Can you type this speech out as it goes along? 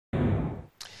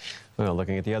Well,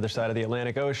 looking at the other side of the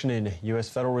Atlantic Ocean, and U.S.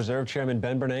 Federal Reserve Chairman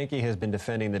Ben Bernanke has been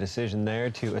defending the decision there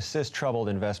to assist troubled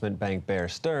investment bank Bear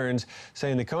Stearns,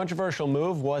 saying the controversial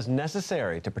move was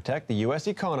necessary to protect the U.S.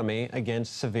 economy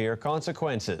against severe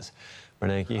consequences.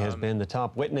 Bernanke has been the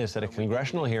top witness at a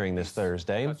congressional hearing this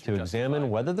Thursday to examine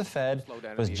whether the Fed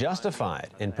was justified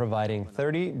in providing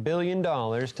 $30 billion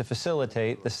to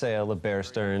facilitate the sale of Bear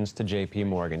Stearns to J.P.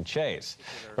 Morgan Chase.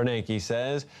 Bernanke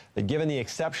says that given the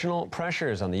exceptional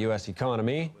pressures on the U.S.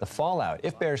 economy, the fallout,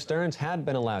 if Bear Stearns had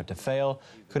been allowed to fail,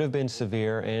 could have been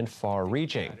severe and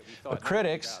far-reaching. But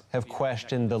critics have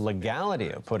questioned the legality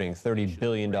of putting $30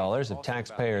 billion of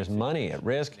taxpayers' money at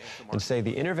risk and say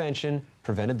the intervention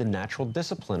prevented the natural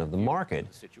discipline of the market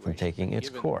from taking its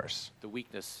course.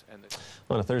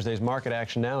 On a Thursday's market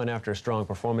action now, and after a strong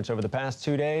performance over the past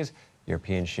 2 days,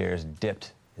 European shares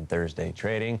dipped in Thursday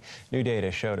trading. New data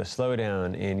showed a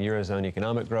slowdown in Eurozone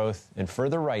economic growth, and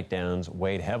further write-downs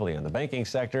weighed heavily on the banking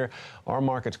sector. Our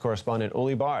markets correspondent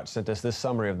Uli Bart sent us this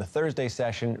summary of the Thursday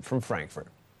session from Frankfurt.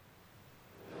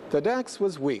 The DAX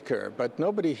was weaker, but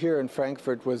nobody here in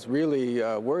Frankfurt was really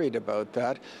worried about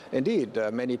that. Indeed,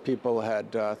 many people had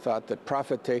thought that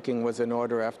profit-taking was in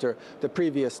order after the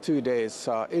previous 2 days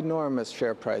saw enormous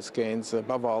share price gains,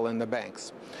 above all in the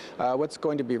banks. What's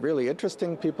going to be really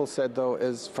interesting, people said, though,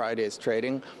 is Friday's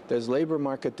trading. There's labor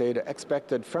market data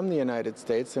expected from the United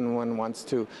States, and one wants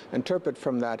to interpret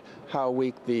from that how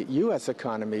weak the U.S.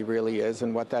 economy really is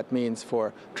and what that means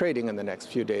for trading in the next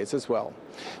few days as well.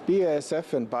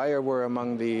 BASF and Bayer were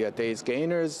among the day's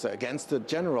gainers against the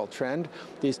general trend.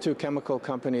 These two chemical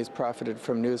companies profited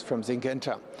from news from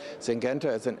Syngenta. Syngenta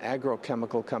is an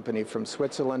agrochemical company from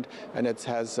Switzerland, and it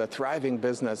has a thriving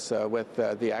business with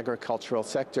the agricultural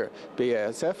sector.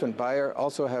 BASF and Bayer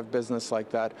also have business like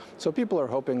that, so people are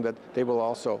hoping that they will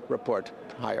also report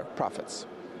higher profits.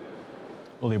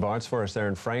 Uli Bart's for us there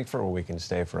in Frankfurt, where we can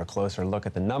stay for a closer look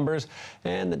at the numbers.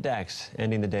 And the DAX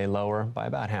ending the day lower by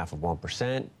about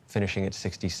 0.5%, finishing at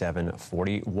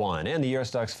 67.41. And the Euro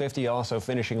Stoxx 50 also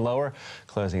finishing lower,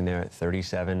 closing there at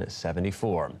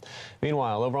 37.74.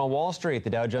 Meanwhile, over on Wall Street,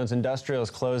 the Dow Jones Industrial is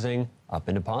closing up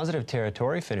into positive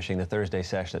territory, finishing the Thursday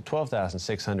session at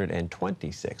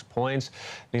 12,626 points.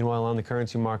 Meanwhile, on the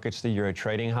currency markets, the euro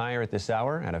trading higher at this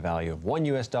hour at a value of $1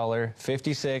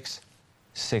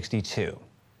 US$56.62.